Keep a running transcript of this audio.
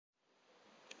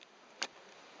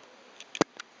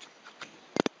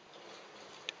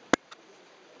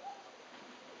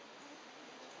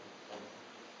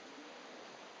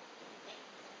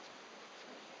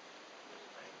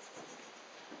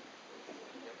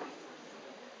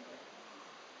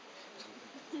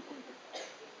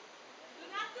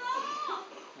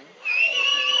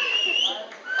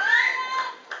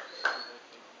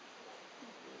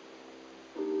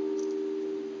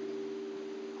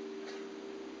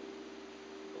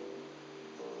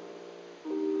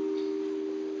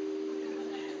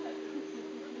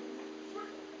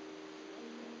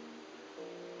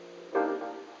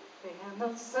No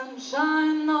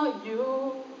sunshine, no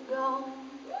you gone.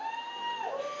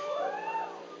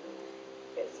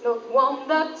 It's not one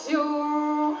that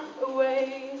you're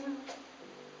away.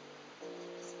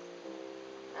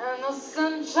 And no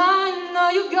sunshine, no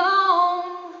you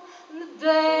gone. And the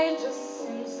day just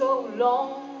seems so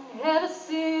long ever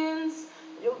since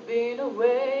you've been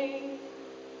away.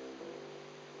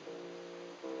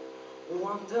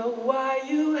 Wonder why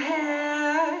you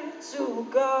had to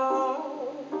go.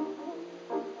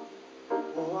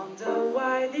 Wonder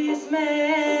why this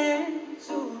meant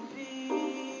to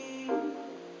be.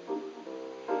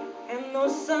 And no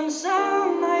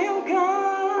sunshine, now you're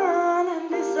gone. And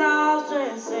this house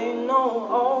just ain't no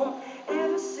home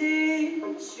ever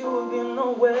since you've been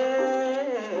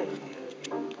away.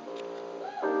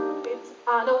 It's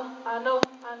I know, I know,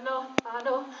 I know, I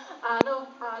know, I know,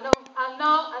 I know, I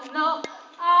know, I know.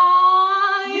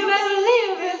 You better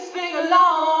leave this thing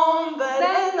alone, but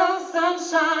there's no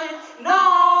sunshine,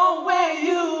 nowhere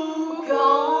you go.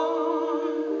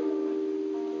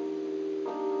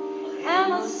 And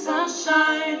no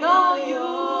sunshine, no you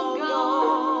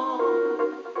gone.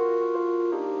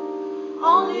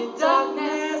 Only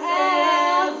darkness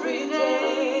every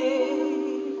day.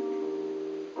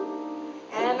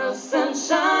 And no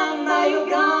sunshine, now you're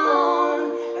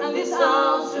gone. And this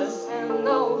house just ain't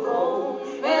no home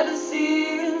ever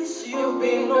since you've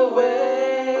been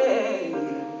away.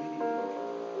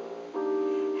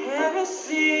 Ever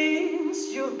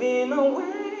since you've been away.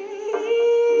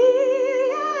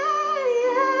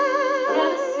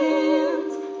 Ever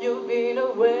since you've been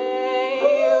away,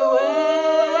 away.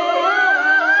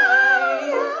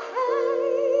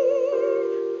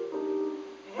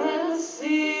 Ever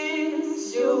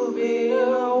since you've been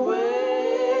away.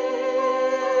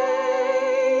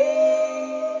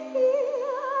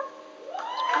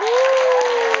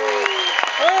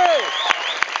 Hey!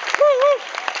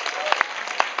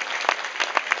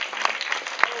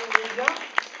 Bien,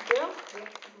 bien, bon,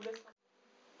 je vous laisse.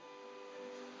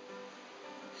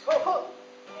 Oh, oh.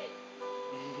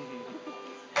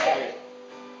 Hey.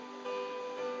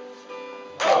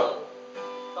 Oh.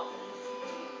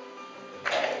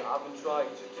 I've been trying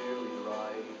to do it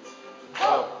right.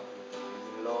 Oh. I've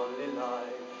been living a lonely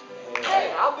life. Hey.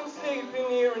 I've been sleeping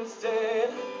here instead.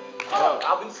 Oh.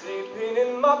 I've been sleeping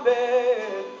in my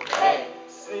bed. Hey.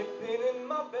 Sleeping in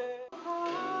my bed.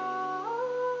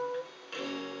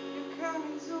 You come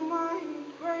into my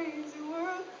crazy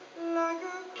world like a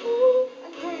cool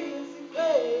and crazy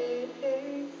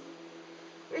place.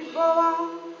 Before I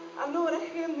knew what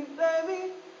hit me, baby,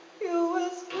 you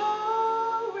was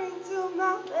going to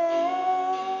my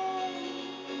bed.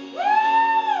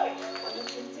 I'm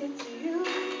addicted to you.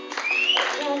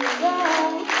 Can you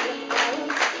love?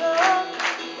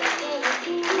 What can I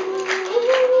do?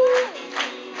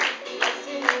 I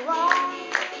see you right.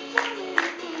 Tell me the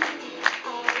truth. I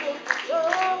look so.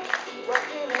 What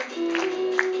can I do?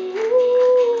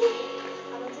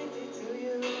 I'm addicted to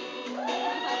you.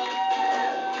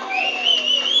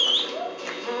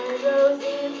 I goes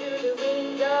in through the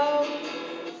window,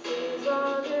 sees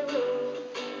on the roof.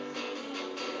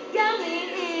 Got me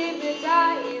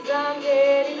hypnotized, I'm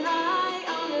getting high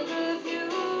on the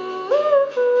perfume.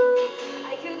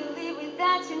 I couldn't live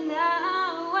without you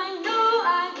now, I know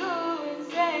I go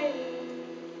insane.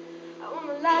 I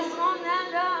wanna last all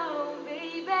night long,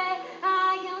 baby,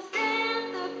 I can't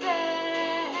stand the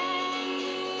pain.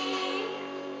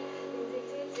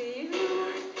 Addicted to you,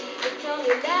 it's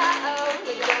only loud,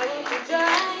 like I want to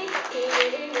try,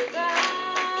 feeling the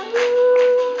ground.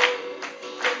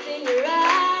 Just in your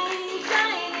eyes,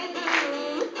 shining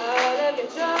blue, out of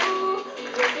control,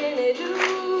 what can I do?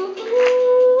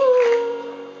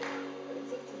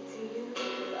 Addicted to you.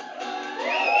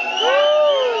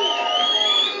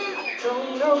 I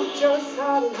don't know just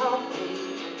how to help you.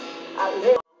 I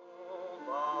live.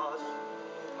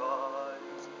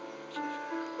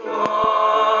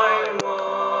 Why, mon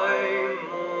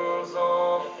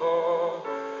enfant,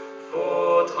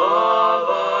 faut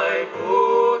travail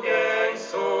pour gagner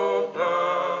son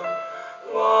pain.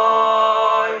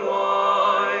 Why,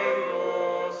 mon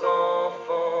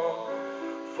enfant,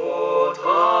 faut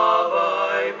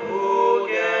travail pour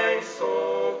gagner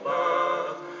son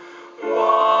pain.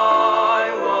 Why,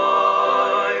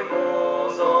 mon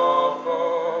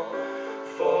enfant,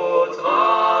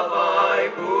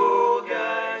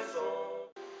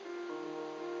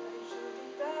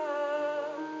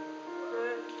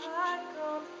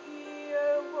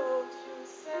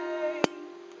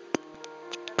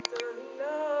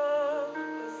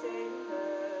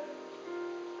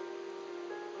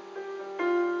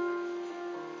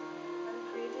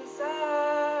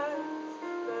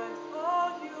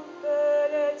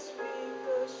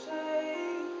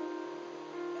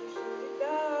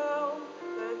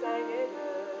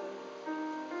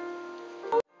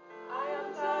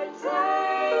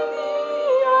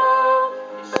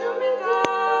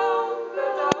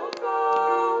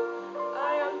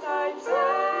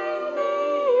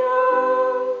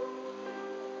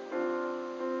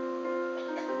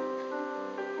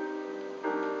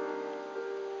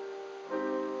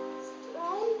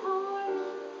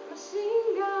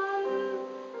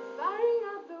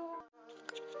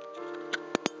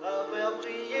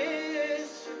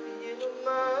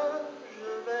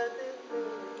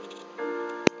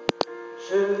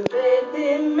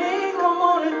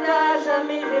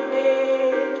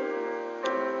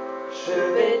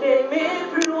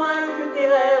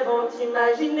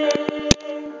 t'imaginer.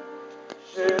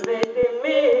 Je vais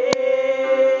t'aimer,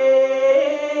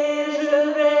 je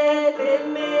vais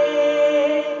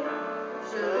t'aimer.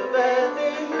 Je vais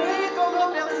t'aimer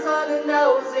comme personne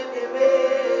n'a osé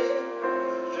t'aimer.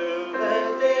 Je vais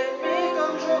t'aimer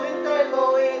comme j'aurais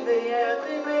tellement aimé être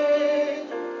aimé.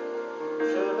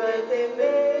 Je vais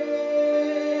t'aimer,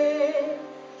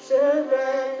 je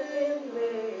vais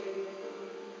t'aimer.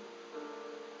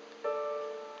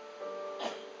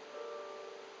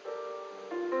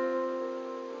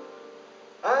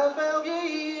 À faire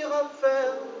vieillir, à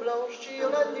faire blanchir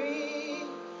la nuit,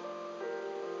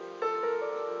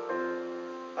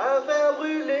 à faire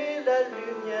brûler la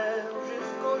lumière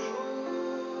jusqu'au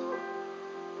jour,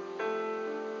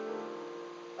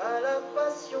 à la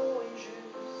passion et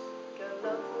jusqu'à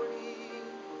la folie.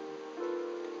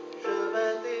 Je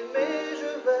vais t'aimer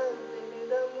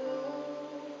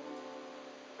d'amour.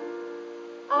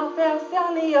 À faire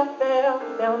cerner, à faire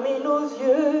fermer nos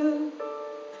yeux,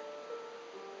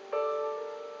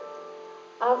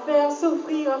 à faire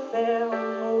souffrir, à faire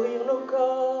mourir nos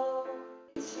corps.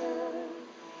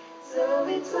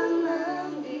 Zovitwa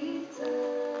nam bita.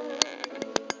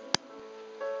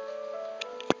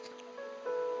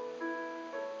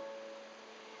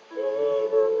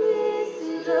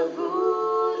 Se já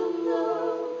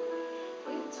não,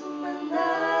 e tu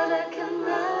mandar a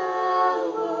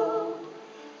canal,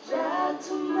 já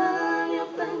tu mania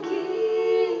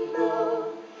panquino,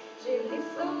 já lhe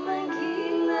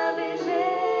famanguina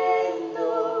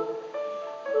beijando.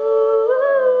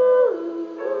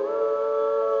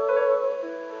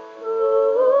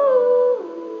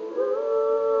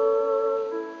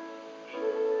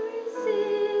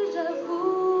 Se já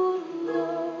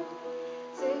não.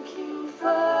 Taking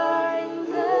fire in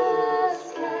the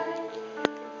sky,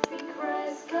 we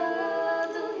Christ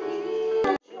God of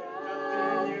His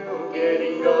Continue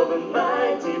getting over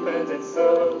my dependence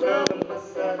on love and my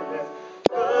sadness.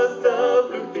 Past the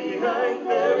blue behind,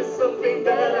 there is something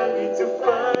that I need to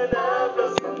find. I've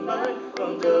lost my mind,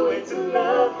 won't go way to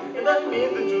love, and I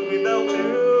need the truth without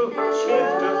you. It's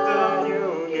just on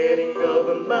you, getting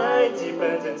over my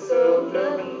dependence on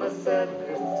love and my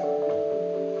sadness.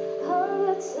 all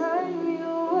the time you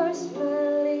were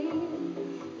smiling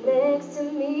next to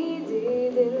me,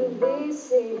 didn't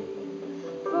listen.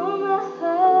 From my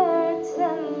heart,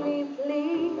 tell me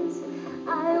please,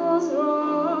 I was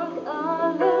wrong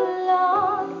all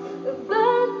along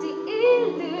about the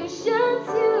illusions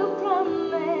you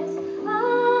promised.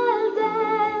 I'll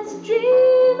dance,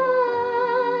 dream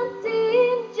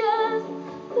until just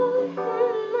for a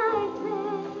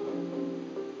nightmare.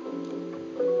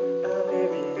 I'm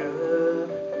living up,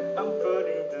 I'm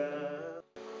putting down.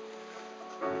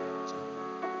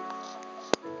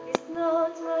 It's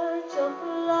not much of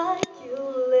a life you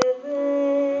live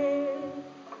in.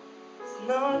 It's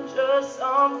not just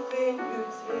something you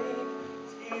take,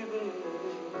 it's giving.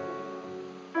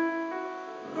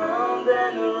 Round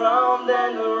and around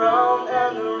and around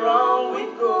and around we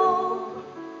go.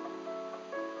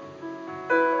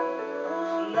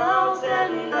 Now tell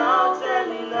me now, tell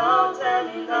me now, tell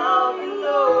me now you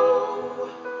know.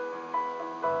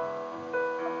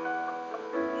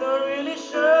 Not really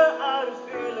sure how to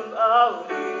feel about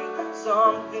it.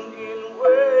 Something in the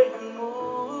way you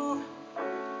move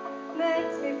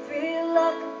makes me feel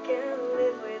like I can't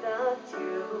live without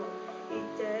you. It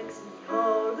takes me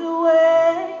all the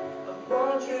way. I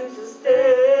want you to stay.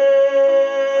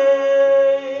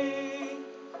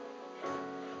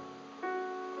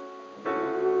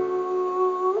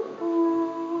 Ooh,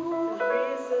 the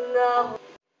reason I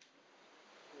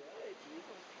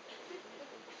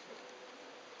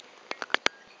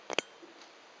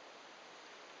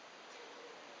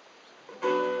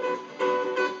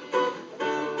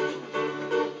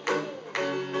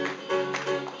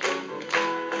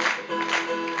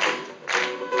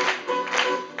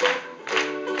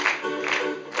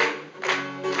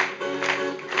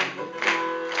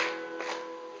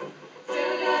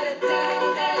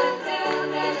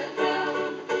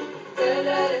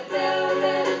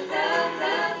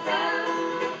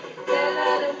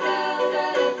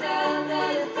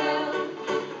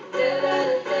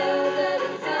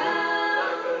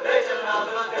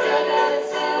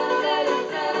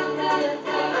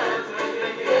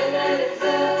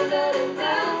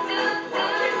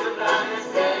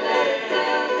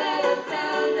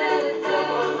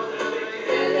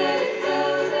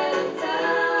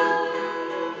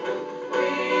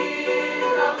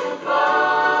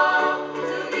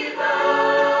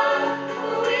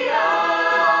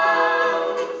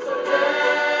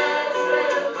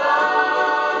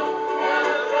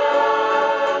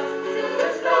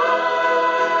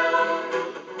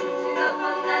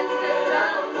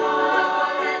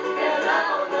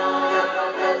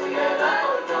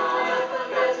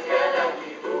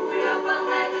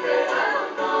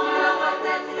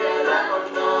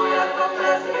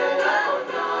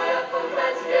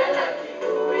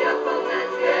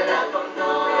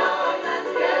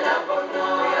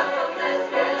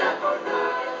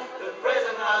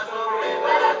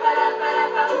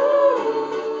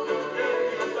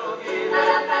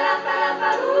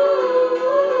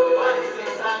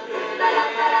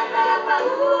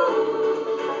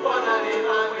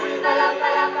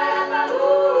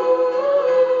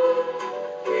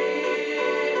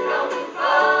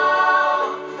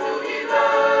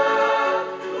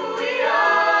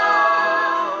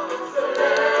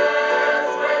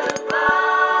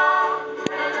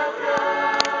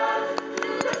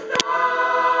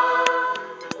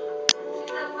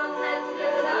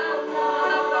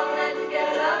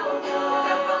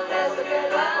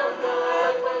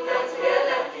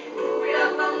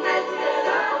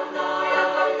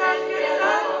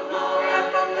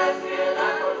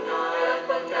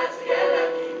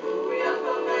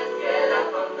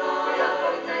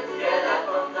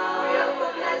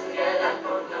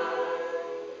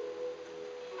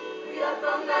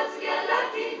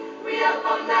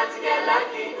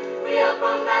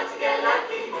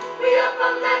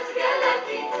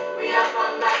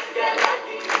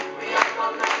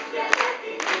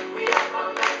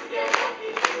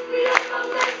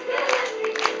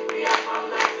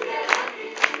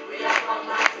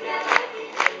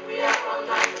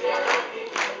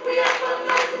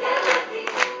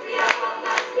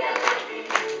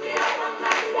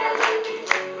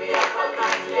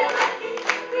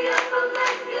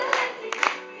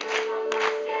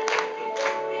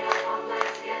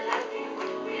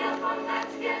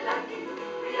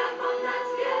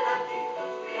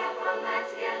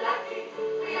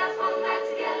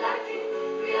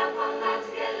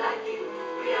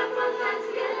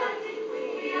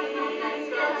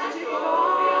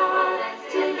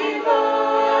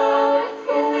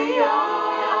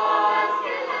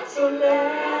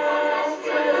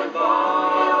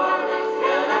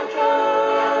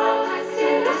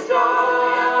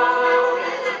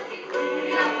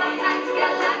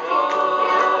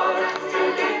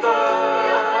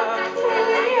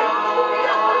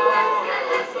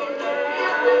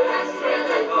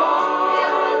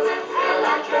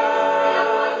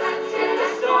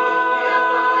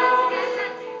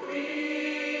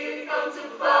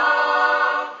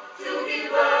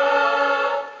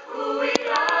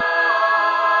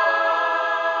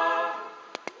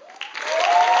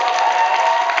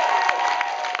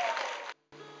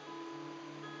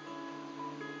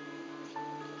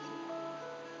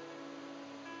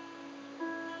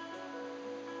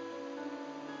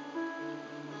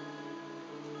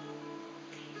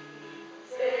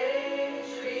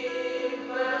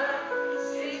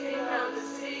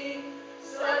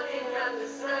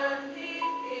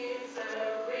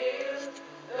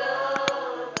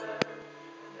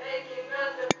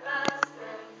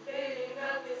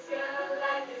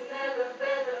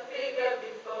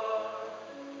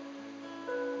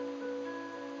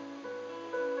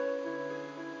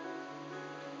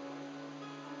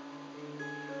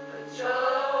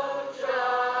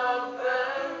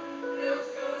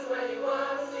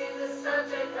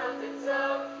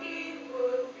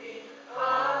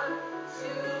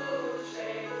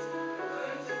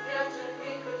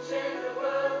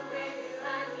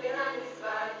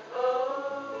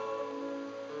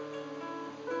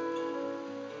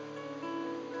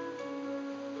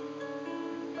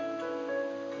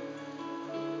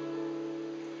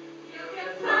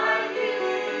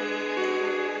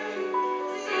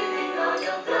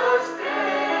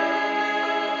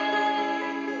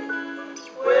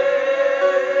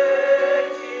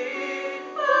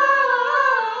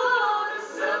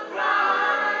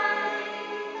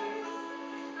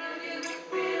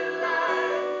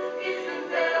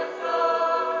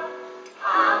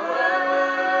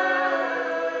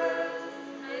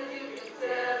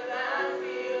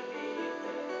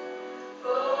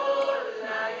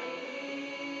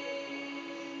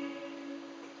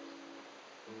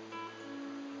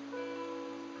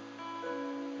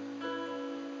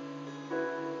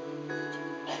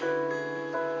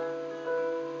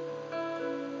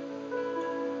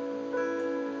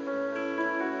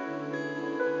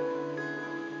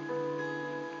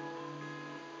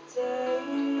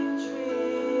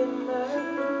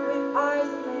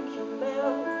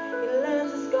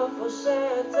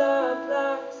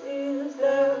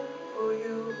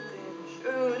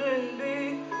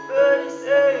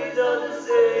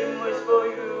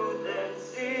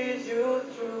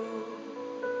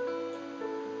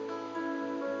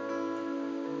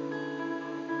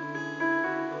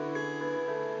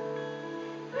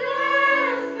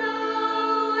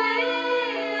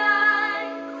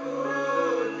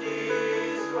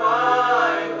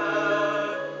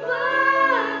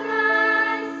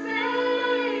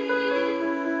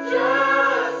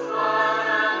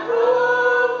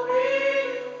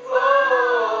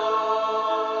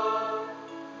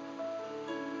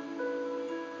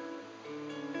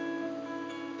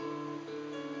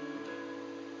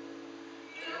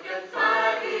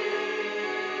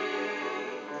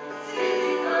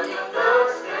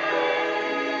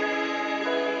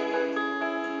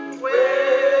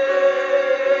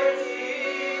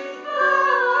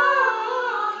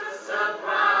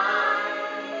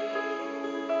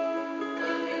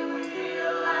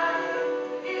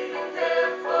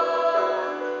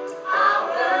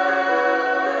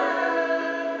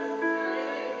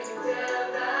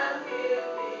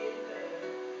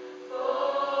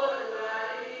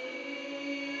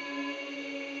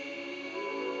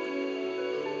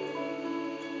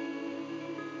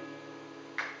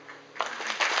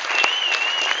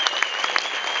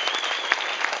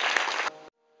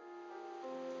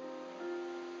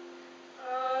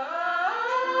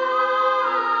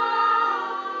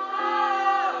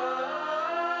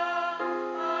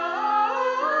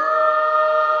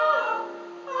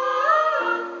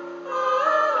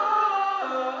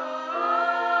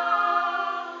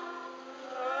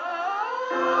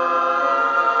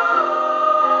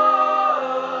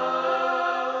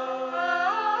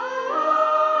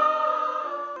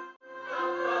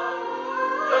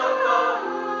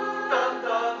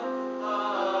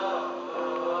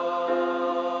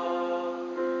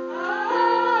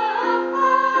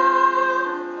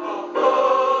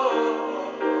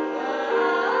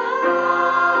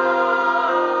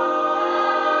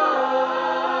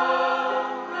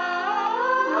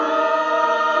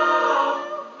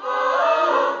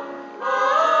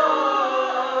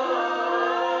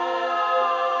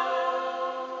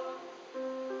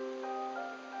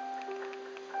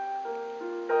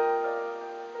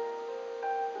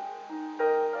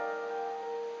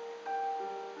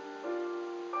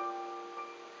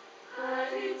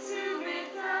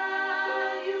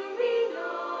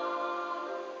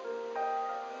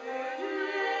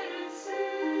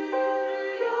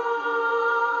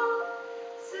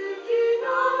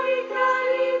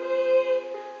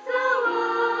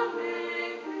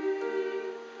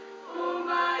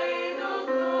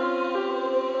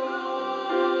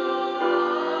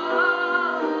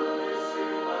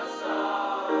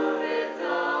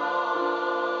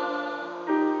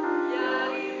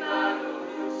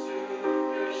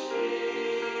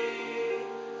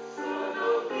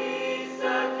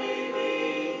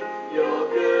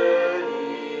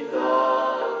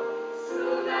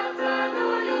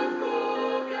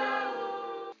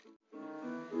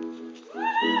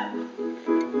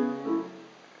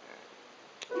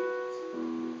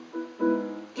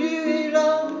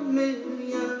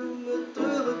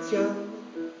tien.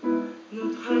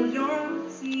 Notre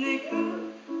alliance n'est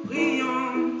que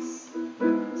brillance.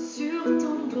 Sur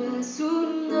ton doigt,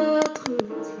 sous notre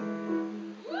toit.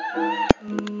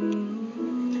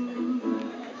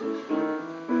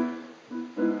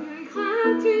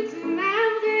 Crois-tu tu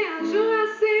m'aimerais un jour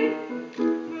assez?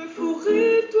 Me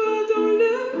fourrer toi dans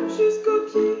l'air jusqu'aux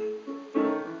pieds.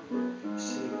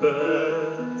 J'ai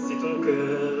peur si ton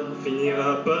cœur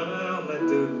finira par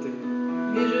m'adopter.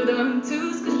 Mais je donne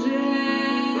tout ce que j'ai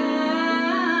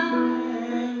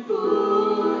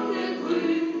pour tes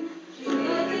brumes. Je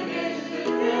veux t'aimer, je te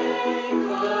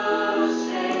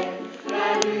décrocher la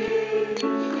lune.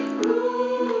 Je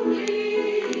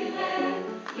couvrirai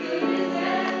de mes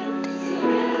ailes. Je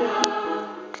serai là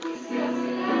jusqu'à ce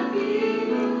que la vie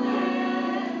me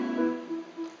prenne.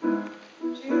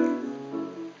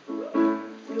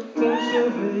 Ton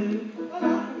chevet,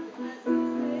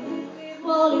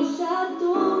 Voir les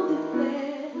châteaux de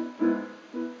fer.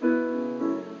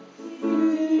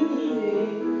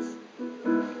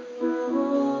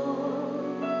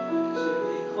 je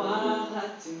vais croire à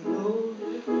tes mots,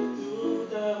 je vais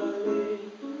tout avaler.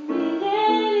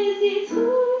 Les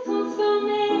tout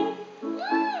transformés.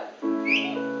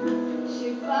 Je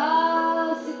sais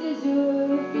pas si tes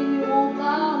yeux finiront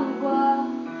par me voir.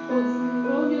 On dit qu'il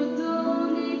vaut mieux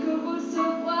donner que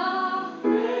recevoir.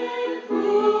 Mais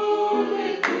pour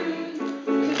les plumes,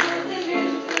 je veux t'aimer,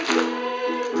 je te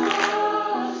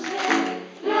décrocher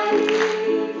la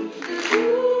lune, je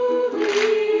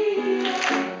t'ouvrirai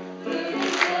de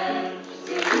mes ailes, je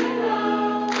serai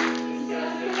là jusqu'à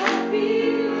ce que la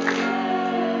vie me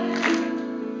prenne.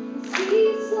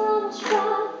 Si ça marche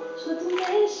pas, je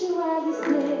retournerai chez Walt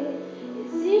Disney. Et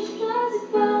si je choisis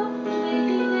pas, je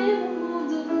réécrirai mon mot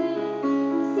de paix.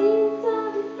 Si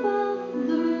t'arrives pas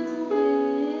de me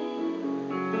trouver,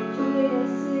 j'aurai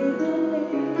assez donné,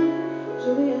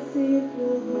 j'aurai assez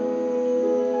pleuré.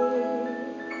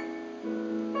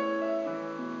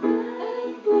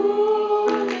 Pour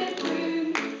les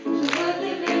plumes, je veux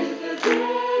t'aimer, je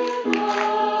te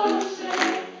décrocher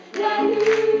la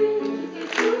lune, je te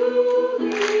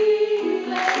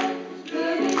couvrirai de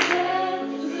mes ailes,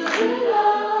 je serai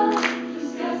là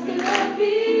jusqu'à ce que la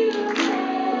vie me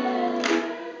prenne.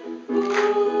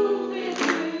 Pour les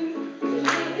plumes, je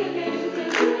veux t'aimer, je te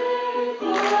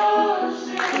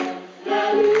décrocher la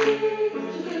lune,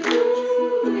 je te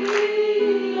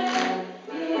couvrirai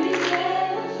de mes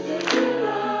ailes, je serai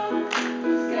là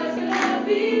jusqu'à ce que la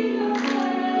vie me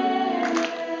prenne.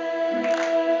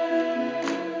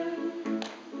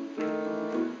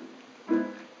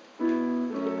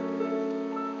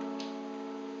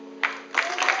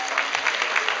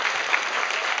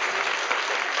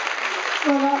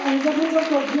 Voilà, on les applaudit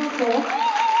encore bien fort.